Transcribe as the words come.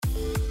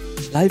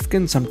Life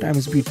can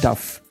sometimes be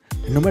tough,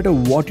 and no matter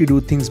what you do,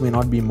 things may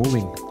not be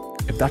moving.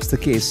 If that's the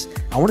case,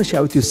 I want to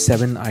share with you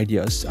 7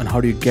 ideas on how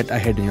do you get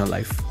ahead in your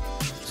life.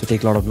 So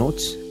take a lot of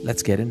notes.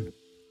 Let's get in.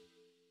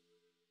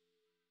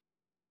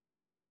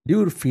 Do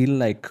you feel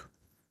like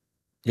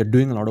you're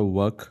doing a lot of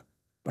work,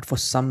 but for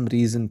some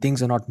reason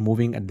things are not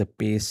moving at the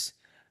pace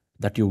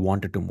that you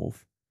wanted to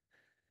move?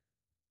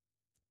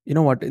 You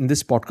know what? In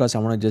this podcast, I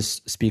want to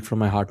just speak from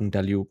my heart and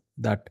tell you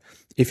that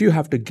if you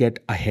have to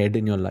get ahead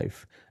in your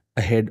life,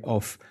 ahead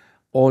of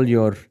all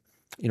your,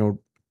 you know,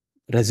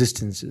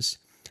 resistances,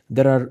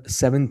 there are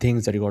 7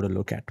 things that you got to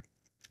look at.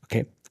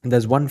 Okay. And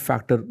there's one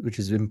factor which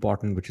is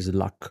important, which is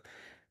luck.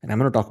 And I'm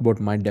going to talk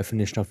about my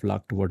definition of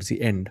luck towards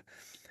the end.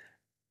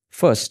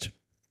 First,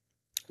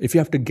 if you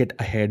have to get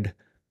ahead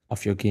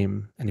of your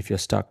game and if you're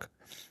stuck,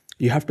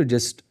 you have to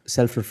just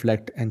self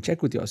reflect and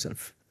check with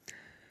yourself.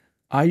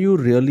 Are you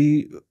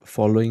really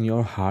following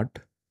your heart,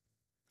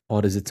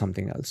 or is it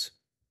something else?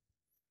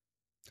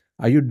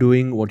 Are you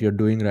doing what you're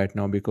doing right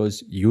now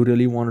because you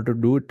really wanted to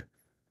do it,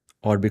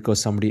 or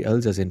because somebody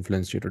else has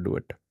influenced you to do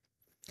it?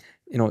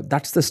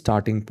 That's the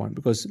starting point,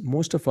 because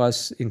most of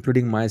us,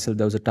 including myself,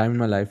 there was a time in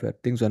my life where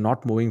things were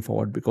not moving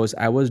forward because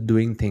I was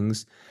doing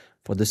things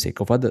for the sake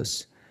of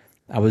others.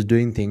 I was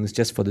doing things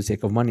just for the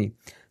sake of money.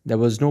 There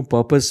was no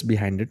purpose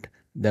behind it.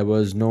 There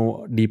was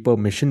no deeper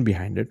mission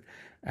behind it.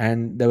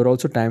 And there were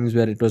also times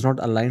where it was not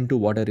aligned to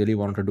what I really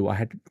wanted to do. I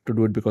had to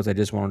do it because I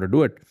just wanted to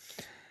do it.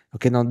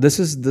 Okay, now this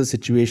is the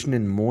situation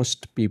in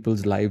most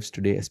people's lives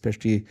today,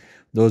 especially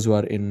those who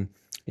are in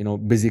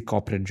busy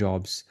corporate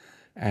jobs,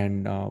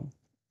 and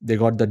they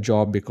got that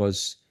job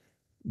because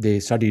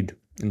they studied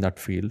in that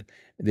field.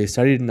 They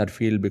studied in that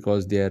field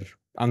because their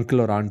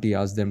uncle or auntie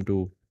asked them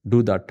to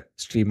do that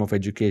stream of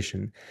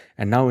education,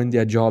 and now in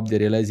their job they're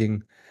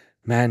realizing,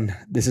 man,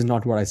 this is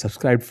not what I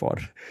subscribed for.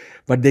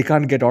 But they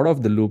can't get out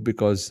of the loop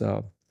because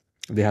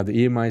they have the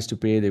EMIs to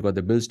pay, they got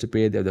the bills to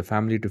pay, they have the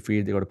family to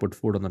feed, they got to put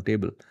food on the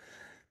table.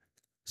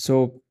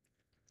 So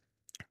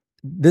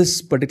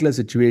this particular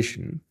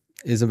situation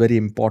is a very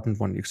important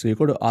one. So you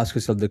got to ask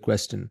yourself the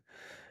question,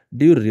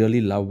 do you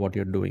really love what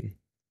you're doing?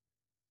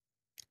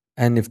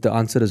 And if the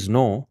answer is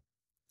no,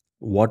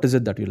 what is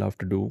it that you love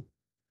to do?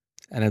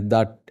 And if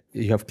that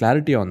you have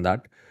clarity on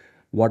that,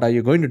 what are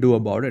you going to do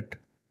about it?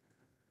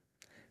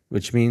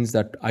 Which means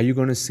that, are you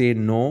going to say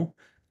no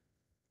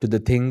to the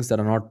things that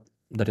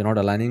you're not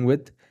aligning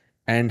with?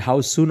 And how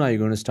soon are you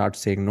going to start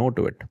saying no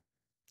to it?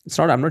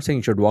 I'm not saying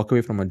you should walk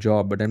away from a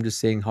job, but I'm just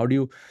saying, how do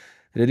you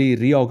really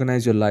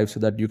reorganize your life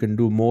so that you can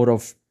do more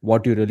of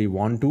what you really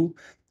want to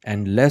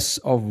and less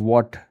of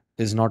what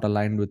is not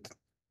aligned with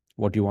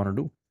what you want to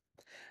do?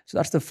 So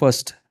that's the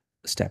first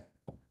step.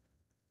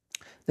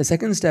 The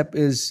second step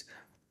is,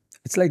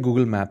 it's like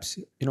Google Maps.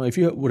 If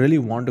you really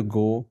want to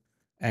go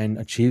and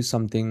achieve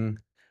something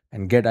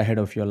and get ahead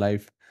of your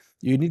life,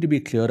 you need to be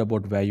clear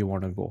about where you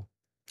want to go.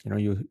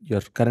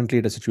 You're currently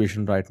at a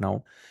situation right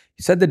now.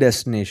 You set the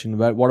destination,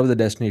 whatever the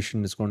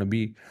destination is going to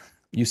be.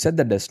 You set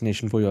the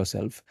destination for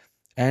yourself,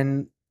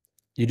 and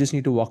you just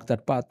need to walk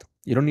that path.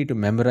 You don't need to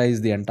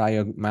memorize the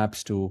entire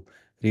maps to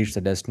reach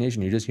the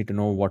destination. You just need to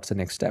know what's the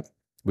next step,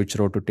 which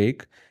road to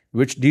take,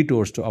 which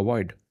detours to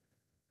avoid.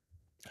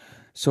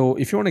 So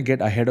if you want to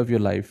get ahead of your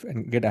life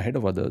and get ahead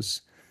of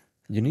others,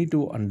 you need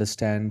to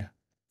understand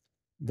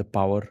the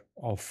power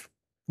of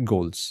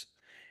goals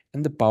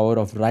and the power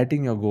of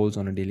writing your goals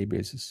on a daily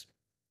basis.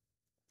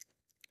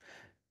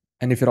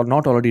 And if you're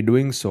not already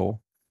doing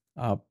so,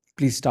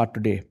 please start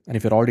today. And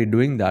if you're already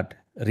doing that,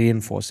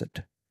 reinforce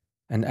it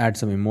and add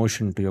some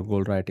emotion to your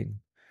goal writing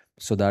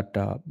so that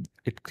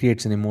it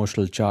creates an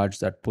emotional charge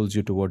that pulls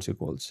you towards your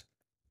goals.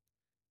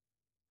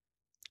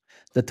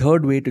 The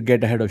third way to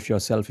get ahead of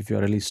yourself, if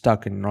you're really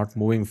stuck and not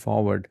moving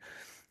forward,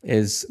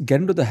 is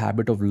get into the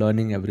habit of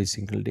learning every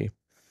single day.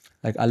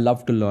 Like, I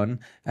love to learn.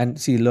 And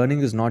see, learning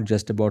is not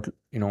just about,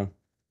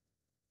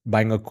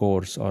 buying a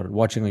course or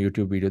watching a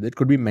YouTube video. It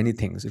could be many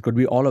things. It could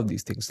be all of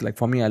these things. Like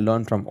for me, I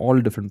learn from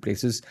all different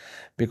places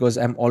because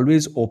I'm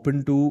always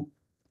open to,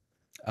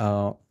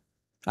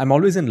 I'm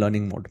always in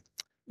learning mode.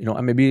 I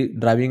may be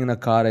driving in a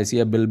car, I see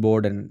a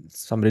billboard and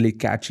some really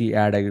catchy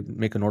ad. I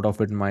make a note of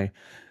it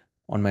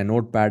on my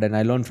notepad and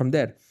I learn from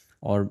there.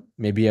 Or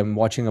maybe I'm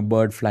watching a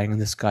bird flying in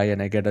the sky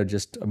and I get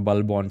just a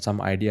bulb on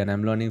some idea and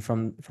I'm learning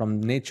from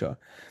nature.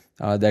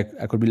 That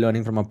I could be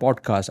learning from a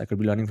podcast, I could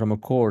be learning from a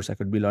course, I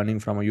could be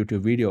learning from a YouTube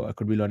video, I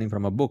could be learning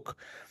from a book.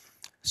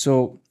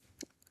 So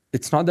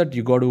it's not that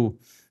you got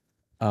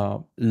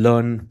to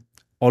learn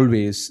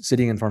always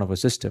sitting in front of a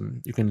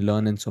system. You can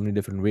learn in so many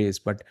different ways,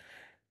 but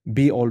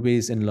be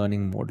always in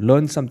learning mode.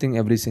 Learn something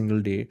every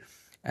single day.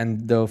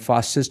 And the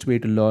fastest way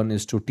to learn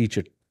is to teach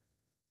it.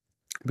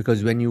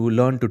 Because when you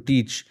learn to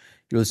teach,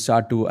 you'll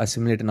start to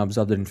assimilate and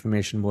absorb the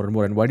information more and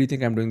more. And why do you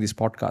think I'm doing these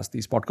podcasts?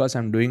 These podcasts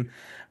I'm doing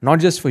not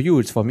just for you,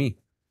 it's for me.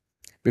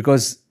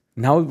 Because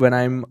now when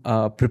I'm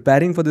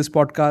preparing for this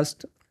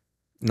podcast,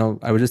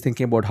 I was just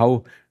thinking about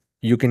how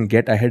you can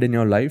get ahead in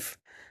your life.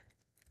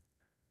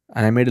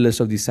 And I made a list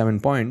of these 7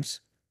 points.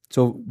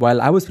 So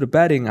while I was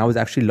preparing, I was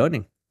actually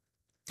learning.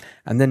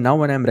 And then now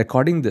when I'm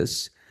recording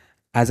this,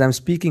 as I'm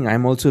speaking,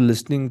 I'm also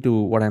listening to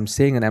what I'm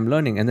saying and I'm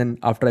learning. And then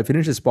after I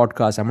finish this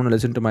podcast, I'm going to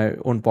listen to my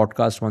own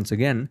podcast once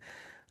again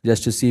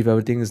just to see if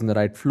everything is in the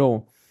right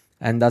flow.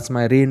 And that's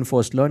my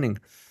reinforced learning.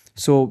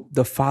 So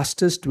the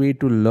fastest way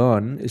to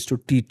learn is to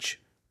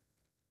teach.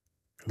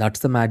 That's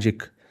the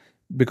magic.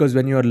 Because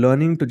when you are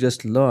learning to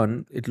just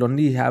learn, it'll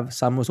only have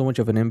so much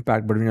of an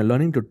impact. But when you're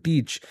learning to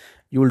teach,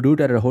 you will do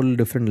it at a whole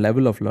different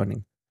level of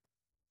learning.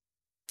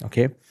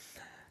 Okay.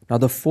 Now,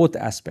 the fourth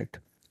aspect,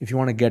 if you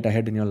want to get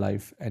ahead in your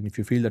life and if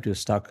you feel that you're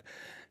stuck,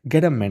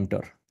 get a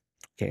mentor.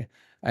 Okay.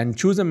 And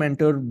choose a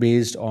mentor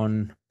based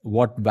on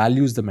what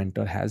values the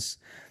mentor has.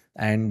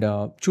 And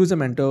choose a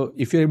mentor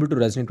if you're able to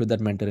resonate with that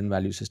mentor and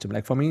value system.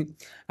 Like for me,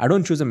 I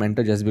don't choose a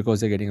mentor just because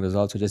they're getting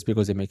results or just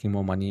because they're making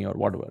more money or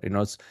whatever,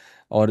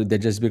 or they're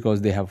just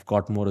because they have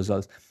got more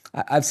results.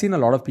 I've seen a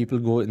lot of people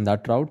go in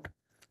that route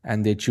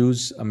and they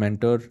choose a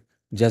mentor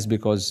just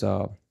because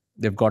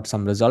they've got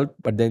some result,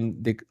 but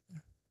then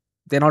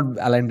they're not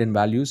aligned in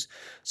values.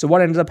 So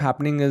what ends up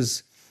happening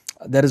is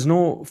there is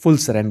no full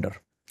surrender.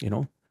 you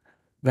know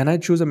when I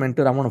choose a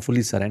mentor, I want to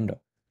fully surrender.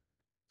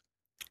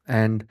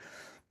 And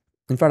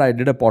in fact, I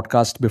did a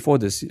podcast before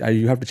this.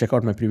 You have to check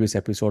out my previous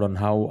episode on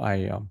how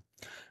I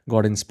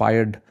got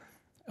inspired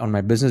on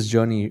my business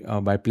journey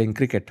by playing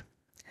cricket.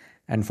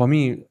 And for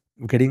me,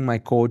 getting my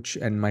coach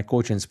and my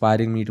coach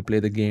inspiring me to play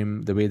the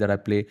game the way that I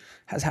play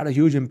has had a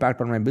huge impact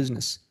on my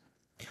business.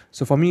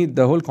 So for me,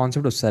 the whole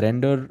concept of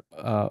surrender,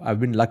 I've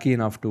been lucky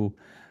enough to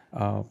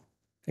uh,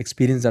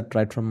 experience that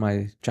right from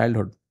my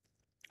childhood.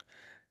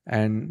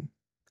 And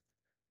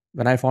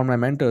when I found my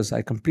mentors,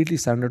 I completely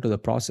surrendered to the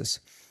process.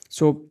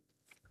 So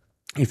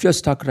if you're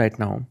stuck right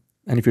now,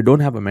 and if you don't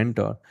have a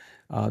mentor,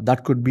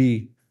 that could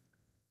be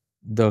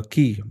the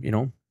key,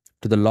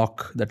 to the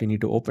lock that you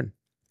need to open.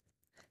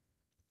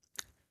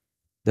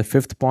 The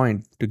fifth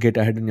point to get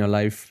ahead in your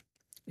life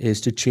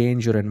is to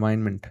change your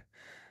environment.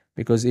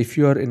 Because if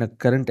you're in a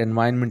current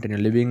environment and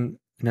you're living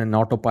in an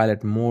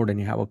autopilot mode and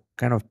you have a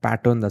kind of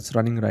pattern that's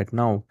running right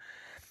now,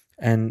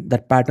 and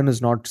that pattern is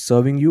not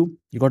serving you,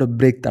 you got to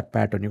break that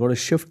pattern. You got to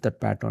shift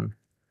that pattern.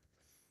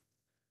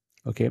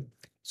 Okay.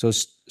 So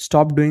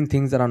stop doing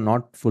things that are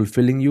not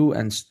fulfilling you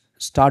and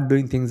start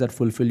doing things that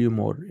fulfill you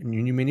more. And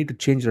you may need to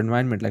change your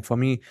environment. Like for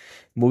me,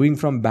 moving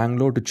from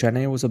Bangalore to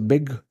Chennai was a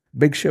big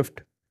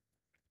shift.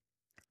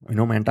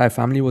 My entire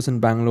family was in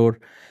Bangalore,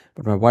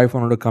 but my wife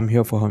wanted to come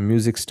here for her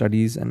music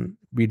studies, and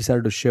we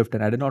decided to shift.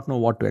 And I did not know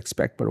what to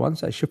expect. But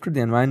once I shifted the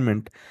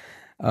environment,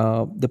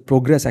 the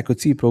progress, I could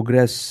see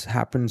progress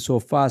happen so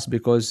fast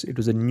because it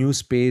was a new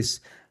space.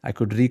 I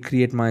could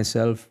recreate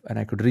myself and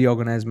I could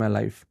reorganize my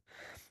life.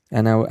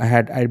 And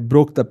I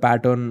broke the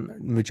pattern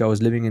in which I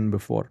was living in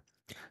before.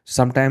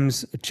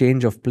 Sometimes a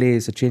change of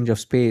place, a change of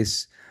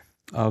space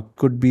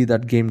could be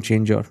that game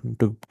changer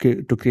to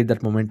create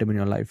that momentum in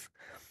your life.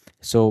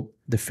 So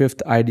the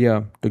fifth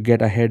idea to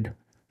get ahead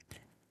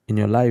in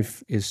your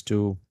life is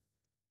to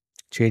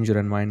change your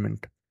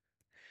environment.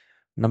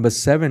 Number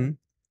 6,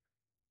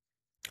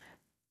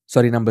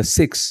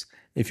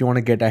 if you want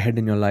to get ahead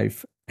in your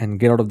life and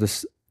get out of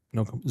this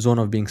zone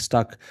of being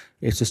stuck,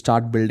 is to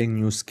start building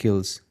new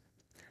skills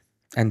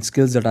and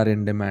skills that are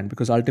in demand,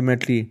 because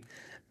ultimately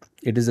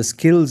it is the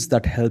skills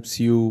that helps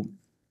you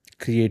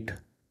create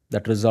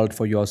that result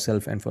for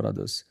yourself and for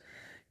others.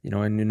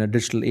 And in a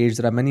digital age,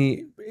 there are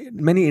many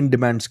in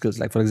demand skills,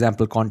 like for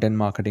example content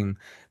marketing,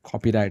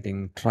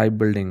 copywriting, tribe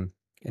building.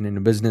 And in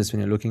a business, when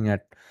you're looking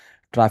at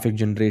traffic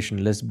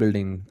generation, list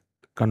building,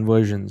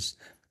 conversions,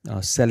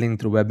 selling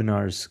through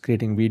webinars,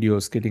 creating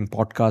videos, creating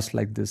podcasts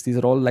like this, these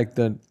are all like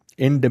the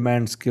in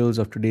demand skills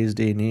of today's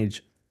day and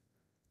age.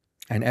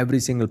 And every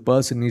single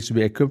person needs to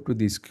be equipped with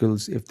these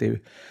skills if they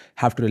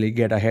have to really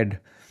get ahead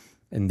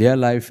in their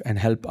life and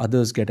help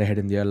others get ahead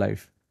in their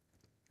life.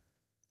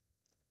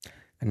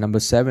 And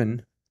number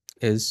 7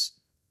 is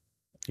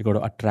you got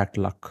to attract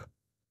luck.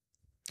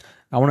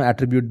 I want to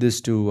attribute this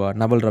to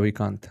Naval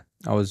Ravikant.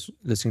 I was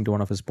listening to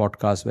one of his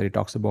podcasts where he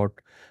talks about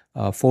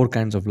 4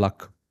 kinds of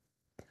luck.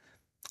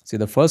 See,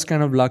 the first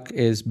kind of luck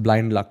is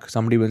blind luck.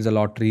 Somebody wins a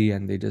lottery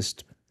and they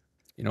just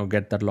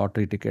get that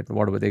lottery ticket,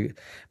 whatever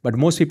but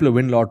most people who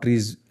win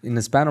lotteries in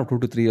a span of 2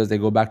 to 3 years, they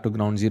go back to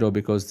ground zero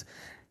because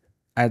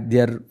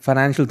their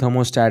financial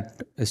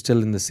thermostat is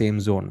still in the same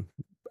zone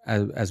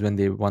as when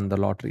they won the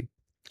lottery.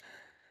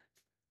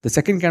 The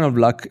second kind of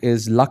luck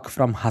is luck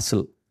from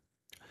hustle,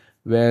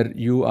 where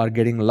you are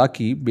getting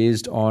lucky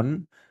based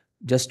on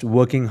just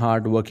working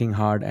hard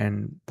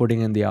and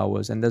putting in the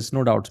hours. And there's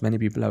no doubts many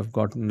people have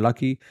gotten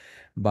lucky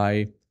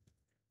by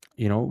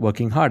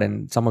working hard.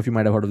 And some of you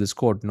might have heard of this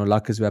quote,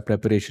 luck is where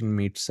preparation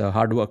meets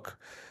hard work.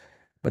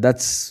 But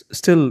that's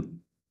still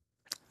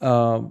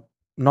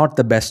not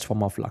the best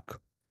form of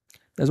luck.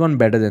 There's one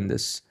better than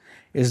this,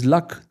 is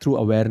luck through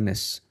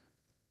awareness.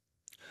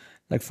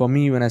 Like for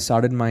me, when I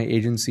started my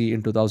agency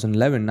in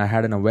 2011, I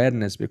had an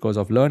awareness because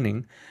of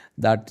learning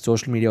that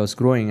social media was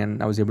growing,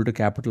 and I was able to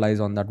capitalize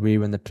on that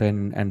wave and the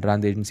trend and ran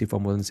the agency for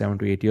more than 7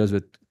 to 8 years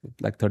with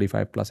like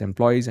 35 plus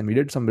employees, and we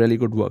did some really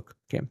good work.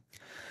 Okay.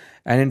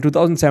 And in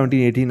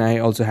 2017-18, I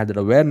also had that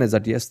awareness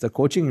that yes, the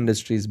coaching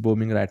industry is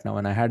booming right now,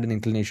 and I had an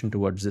inclination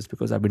towards this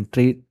because I've been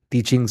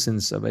teaching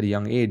since a very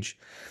young age,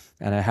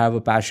 and I have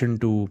a passion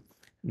to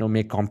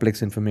make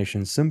complex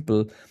information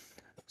simple.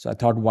 So I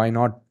thought, why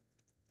not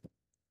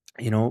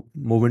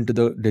move into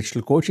the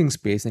digital coaching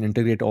space and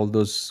integrate all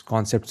those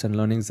concepts and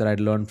learnings that I'd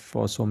learned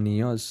for so many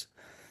years.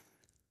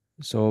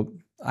 So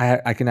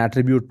I can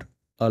attribute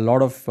a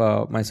lot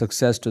of my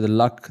success to the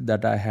luck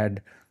that I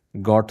had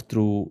got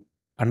through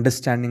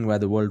understanding where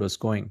the world was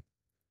going.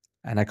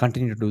 And I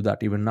continue to do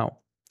that even now.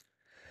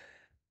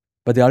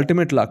 But the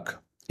ultimate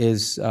luck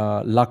is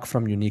luck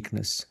from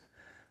uniqueness,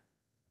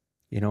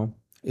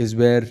 is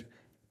where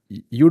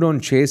you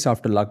don't chase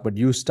after luck, but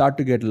you start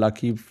to get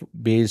lucky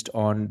based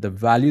on the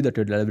value that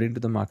you're delivering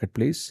to the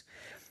marketplace,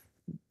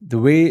 the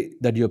way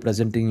that you're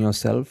presenting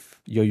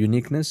yourself, your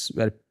uniqueness,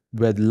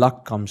 where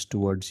luck comes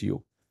towards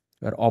you,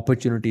 where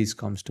opportunities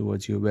comes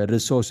towards you, where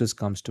resources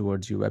comes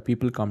towards you, where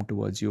people come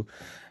towards you,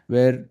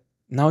 where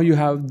now you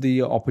have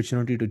the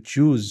opportunity to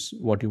choose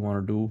what you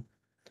want to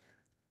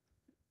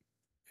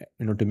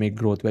do, to make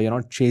growth, where you're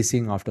not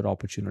chasing after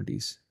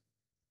opportunities.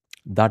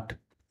 That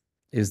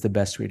is the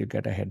best way to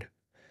get ahead.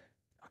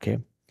 Okay,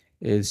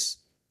 is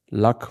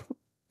luck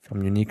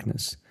from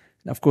uniqueness.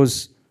 And of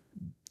course,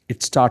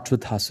 it starts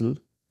with hustle,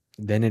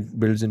 then it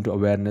builds into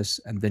awareness,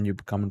 and then you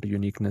come into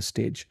uniqueness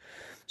stage.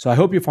 So I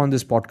hope you found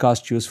this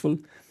podcast useful,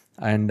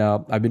 and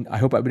I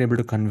hope I've been able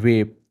to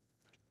convey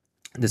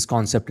this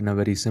concept in a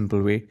very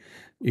simple way.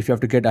 If you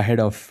have to get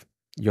ahead of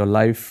your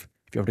life,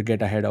 if you have to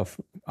get ahead of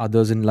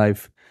others in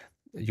life,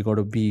 you got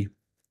to be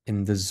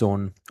in this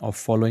zone of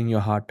following your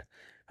heart,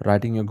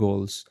 writing your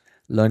goals,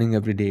 learning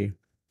every day,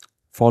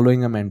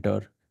 following a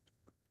mentor,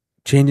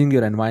 changing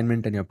your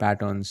environment and your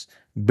patterns,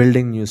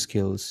 building new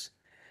skills,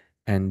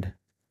 and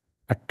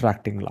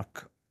attracting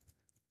luck.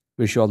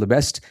 Wish you all the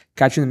best.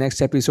 Catch you in the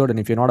next episode. And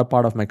if you're not a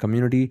part of my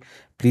community,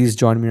 please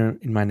join me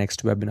in my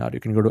next webinar. You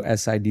can go to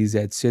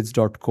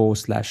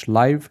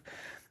sidzsids.co/live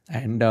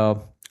and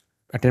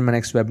attend my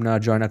next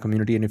webinar, join our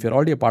community. And if you're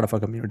already a part of our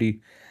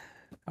community,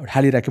 I would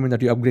highly recommend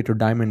that you upgrade to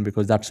Diamond,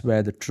 because that's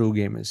where the true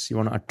game is. You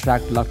want to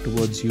attract luck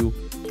towards you.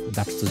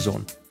 That's the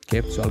zone.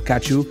 Okay, so I'll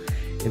catch you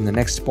in the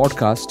next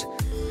podcast,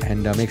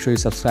 and make sure you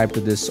subscribe to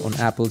this on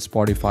Apple,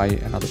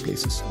 Spotify, and other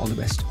places. All the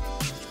best.